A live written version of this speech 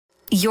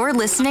You're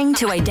listening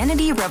to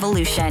Identity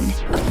Revolution.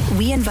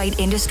 We invite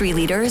industry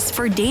leaders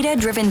for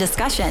data-driven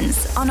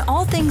discussions on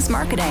all things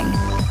marketing,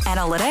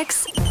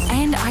 analytics,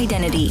 and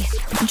identity.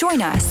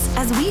 Join us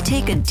as we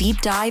take a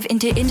deep dive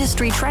into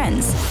industry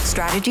trends,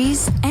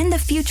 strategies, and the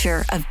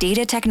future of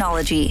data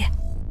technology.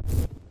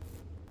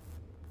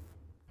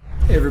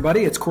 Hey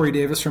everybody, it's Corey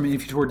Davis from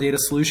Infutor Data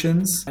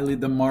Solutions. I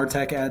lead the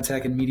MarTech,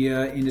 AdTech, and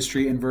media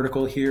industry and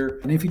vertical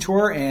here at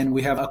Infutor, and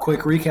we have a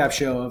quick recap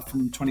show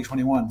from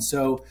 2021.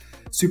 So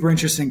super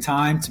interesting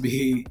time to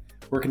be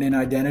working in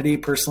identity.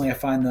 Personally, I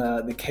find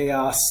the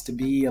chaos to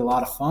be a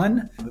lot of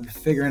fun.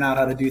 Figuring out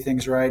how to do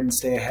things right and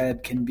stay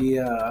ahead can be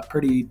a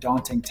pretty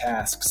daunting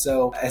task.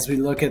 So as we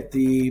look at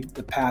the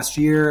past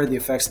year, the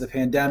effects of the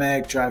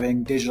pandemic,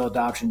 driving digital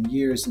adoption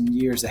years and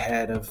years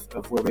ahead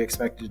of where we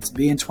expected it to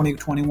be in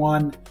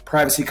 2021,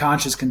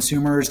 privacy-conscious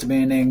consumers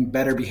demanding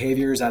better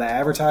behaviors out of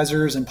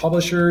advertisers and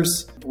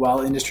publishers, while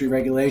industry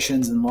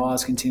regulations and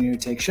laws continue to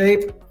take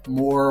shape,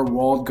 more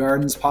walled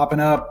gardens popping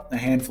up, a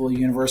handful of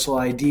universal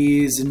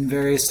IDs in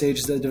various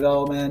stages of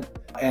development,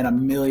 and a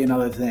million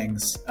other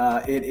things.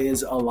 It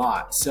is a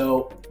lot.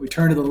 So we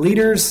turn to the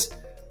leaders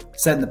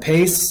setting the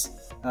pace,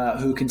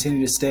 who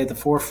continue to stay at the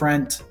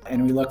forefront,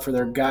 and we look for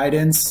their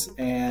guidance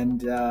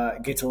and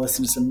get to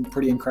listen to some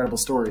pretty incredible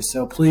stories.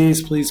 So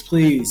please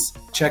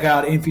check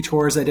out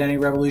Infutor's Identity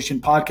Revolution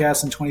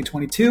podcast in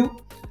 2022.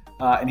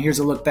 And here's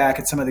a look back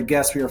at some of the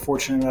guests we were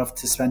fortunate enough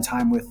to spend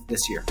time with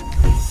this year.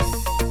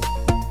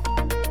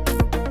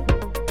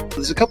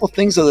 There's a couple of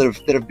things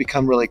that have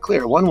become really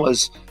clear. One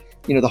was,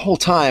 the whole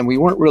time we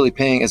weren't really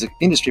paying, as an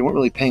industry, weren't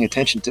really paying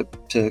attention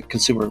to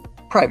consumer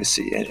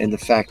privacy and the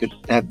fact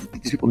that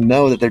these people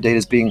know that their data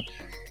is being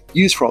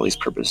used for all these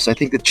purposes. I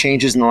think the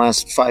changes in the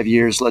last 5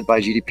 years led by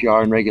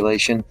GDPR and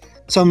regulation,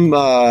 some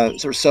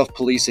sort of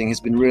self-policing has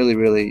been really,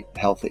 really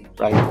healthy,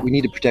 right? We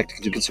need to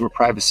protect consumer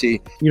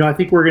privacy. I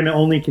think we're going to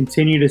only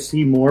continue to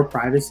see more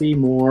privacy,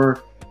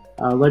 more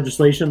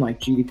legislation like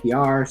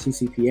GDPR,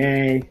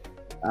 CCPA,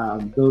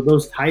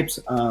 those types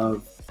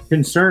of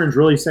concerns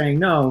really saying,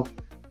 no,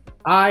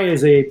 I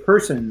as a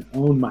person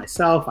own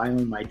myself, I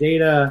own my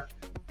data.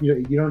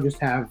 You don't just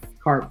have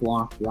carte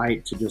blanche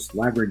right to just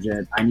leverage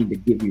it. I need to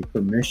give you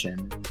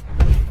permission.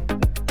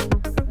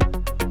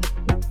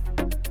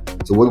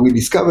 So what we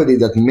discovered is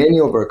that many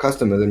of our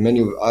customers and many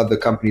of other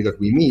companies that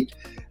we meet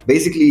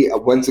basically,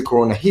 once the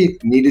corona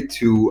hit, needed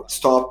to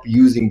stop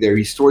using their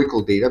historical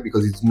data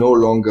because it's no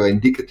longer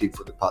indicative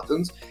for the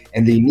patterns,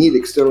 and they need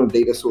external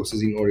data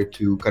sources in order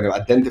to kind of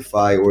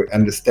identify or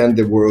understand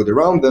the world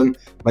around them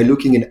by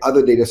looking in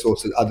other data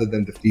sources other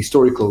than the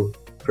historical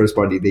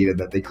first-party data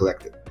that they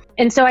collected.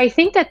 And so I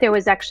think that there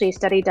was actually a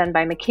study done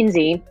by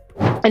McKinsey,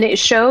 and it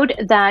showed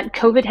that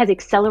COVID has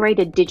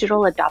accelerated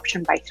digital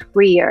adoption by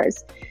 3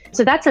 years.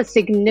 So that's a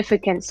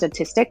significant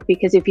statistic,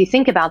 because if you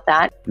think about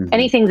that,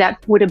 anything that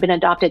would have been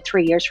adopted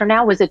 3 years from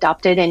now was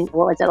adopted in,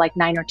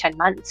 9 or 10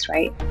 months,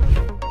 right?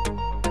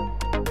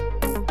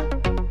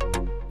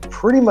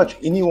 Pretty much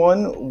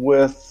anyone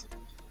with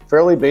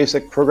fairly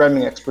basic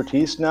programming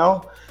expertise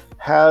now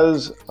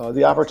has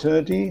the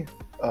opportunity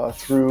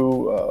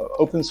through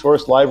open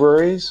source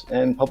libraries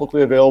and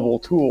publicly available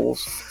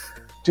tools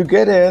to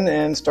get in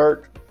and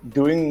start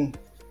doing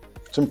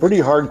some pretty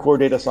hardcore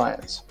data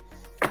science.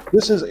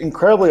 This is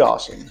incredibly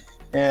awesome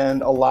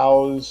and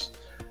allows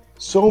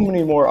so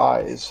many more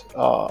eyes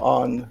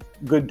on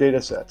good data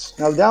sets.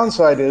 Now, the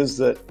downside is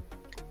that,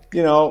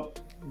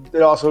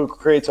 it also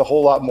creates a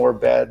whole lot more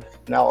bad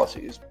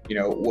analyses.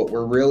 What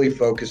we're really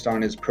focused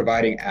on is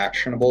providing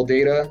actionable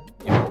data.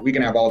 We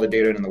can have all the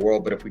data in the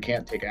world, but if we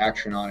can't take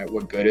action on it,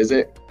 what good is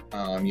it?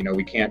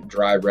 We can't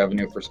drive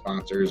revenue for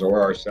sponsors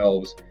or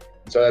ourselves.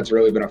 So that's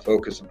really been a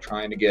focus of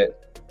trying to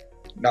get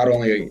not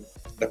only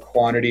the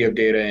quantity of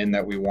data in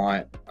that we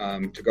want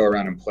to go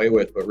around and play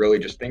with, but really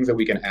just things that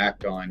we can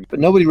act on. But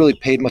nobody really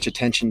paid much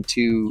attention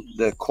to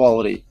the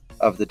quality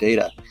of the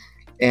data.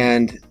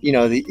 And,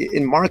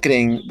 in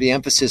marketing, the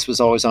emphasis was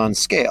always on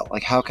scale.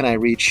 Like, how can I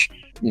reach,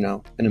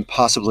 an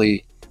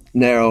impossibly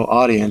narrow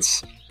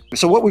audience?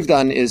 So what we've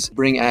done is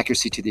bring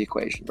accuracy to the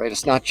equation, right?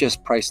 It's not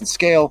just price and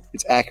scale,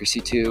 it's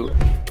accuracy too.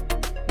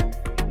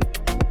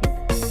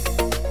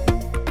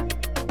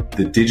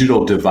 The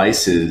digital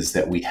devices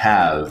that we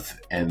have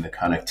and the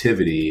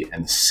connectivity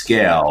and the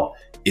scale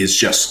is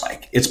just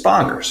it's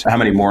bonkers. How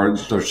many more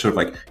sort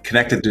of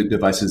connected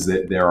devices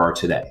that there are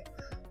today,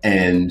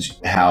 and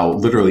how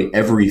literally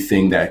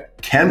everything that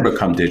can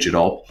become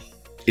digital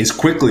is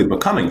quickly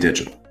becoming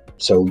digital.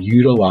 So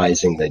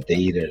utilizing the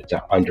data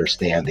to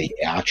understand the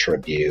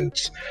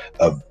attributes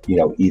of,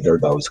 either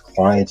those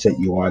clients that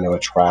you want to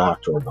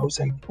attract or those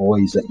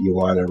employees that you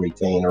want to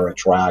retain or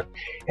attract,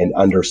 and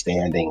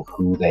understanding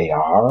who they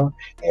are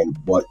and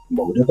what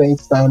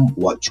motivates them,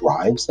 what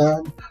drives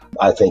them,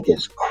 I think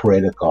is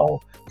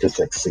critical to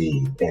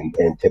succeed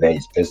in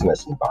today's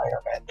business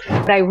environment.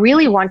 What I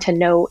really want to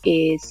know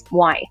is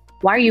why.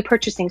 Why are you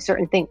purchasing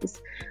certain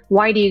things?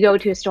 Why do you go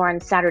to a store on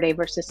Saturday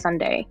versus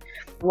Sunday?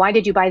 Why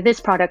did you buy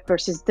this product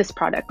versus this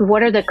product?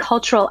 What are the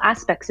cultural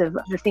aspects of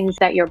the things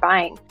that you're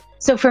buying?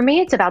 So for me,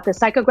 it's about the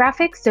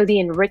psychographics, so the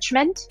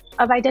enrichment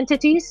of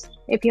identities,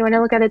 if you want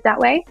to look at it that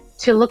way,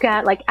 to look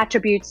at like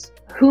attributes,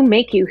 who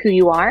make you who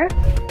you are.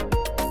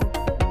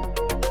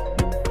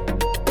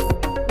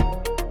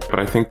 But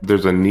I think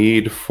there's a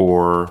need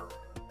for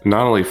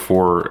not only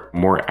for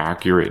more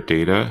accurate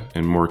data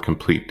and more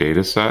complete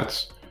data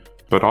sets,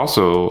 but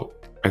also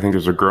I think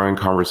there's a growing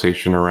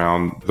conversation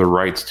around the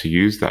rights to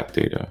use that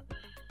data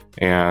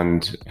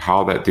and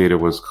how that data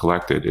was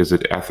collected. Is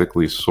it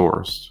ethically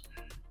sourced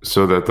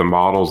so that the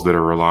models that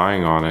are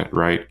relying on it,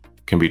 right,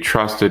 can be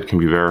trusted, can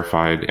be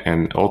verified,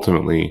 and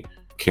ultimately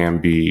can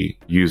be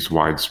used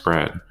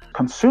widespread?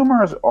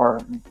 Consumers are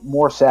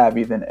more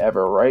savvy than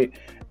ever, right?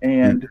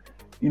 And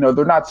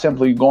they're not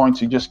simply going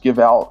to just give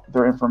out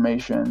their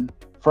information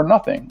for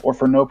nothing or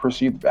for no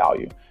perceived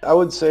value. I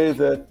would say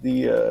that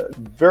the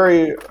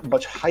very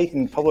much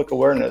heightened public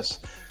awareness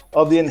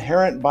of the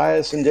inherent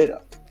bias in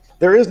data.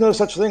 There is no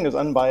such thing as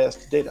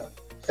unbiased data.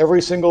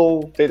 Every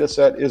single data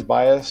set is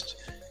biased.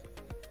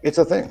 It's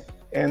a thing.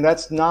 And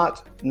that's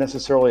not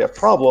necessarily a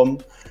problem,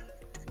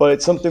 but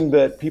it's something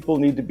that people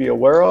need to be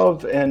aware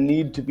of and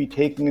need to be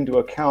taking into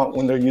account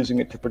when they're using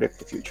it to predict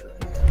the future.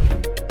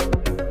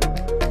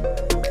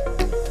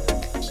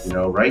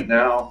 Right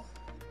now,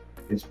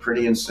 it's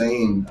pretty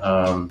insane,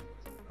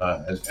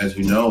 as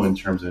you know, in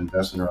terms of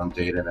investment around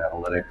data and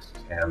analytics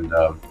and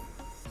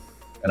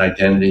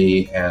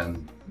identity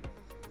and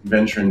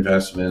venture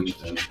investment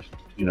and,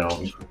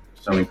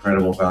 some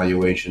incredible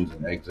valuations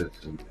and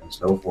exits and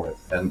so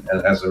forth. And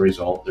as a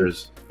result,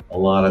 there's a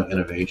lot of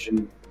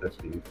innovation that's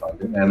being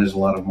funded and there's a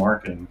lot of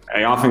marketing.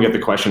 I often get the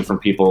question from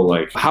people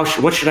like,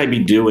 what should I be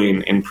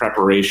doing in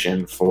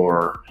preparation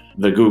for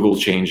the Google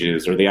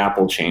changes or the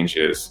Apple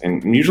changes?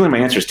 And usually my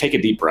answer is take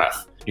a deep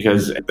breath,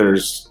 because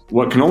there's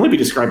what can only be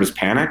described as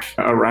panic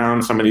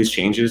around some of these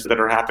changes that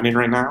are happening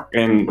right now.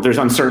 And there's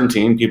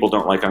uncertainty and people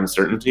don't like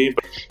uncertainty.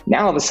 But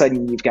now all of a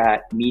sudden you've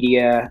got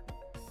media,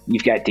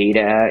 you've got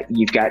data,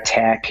 you've got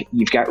tech,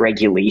 you've got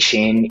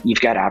regulation, you've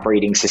got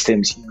operating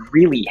systems. You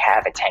really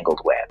have a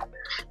tangled web.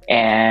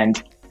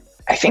 And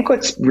I think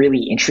what's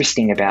really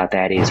interesting about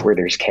that is where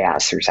there's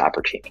chaos, there's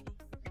opportunity.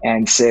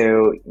 And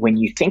so when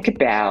you think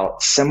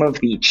about some of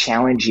the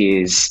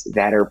challenges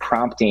that are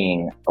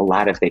prompting a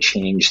lot of the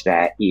change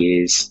that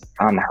is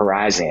on the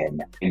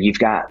horizon, you've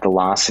got the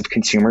loss of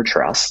consumer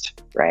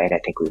trust, right? I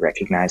think we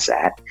recognize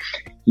that.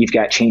 You've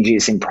got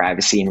changes in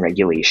privacy and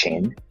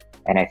regulation.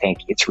 And I think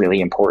it's really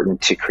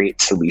important to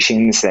create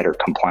solutions that are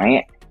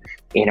compliant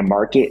in a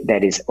market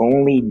that is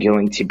only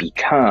going to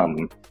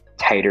become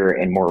tighter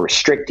and more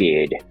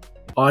restricted.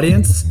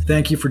 Audience,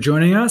 thank you for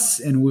joining us,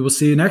 and we will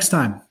see you next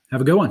time.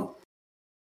 Have a good one.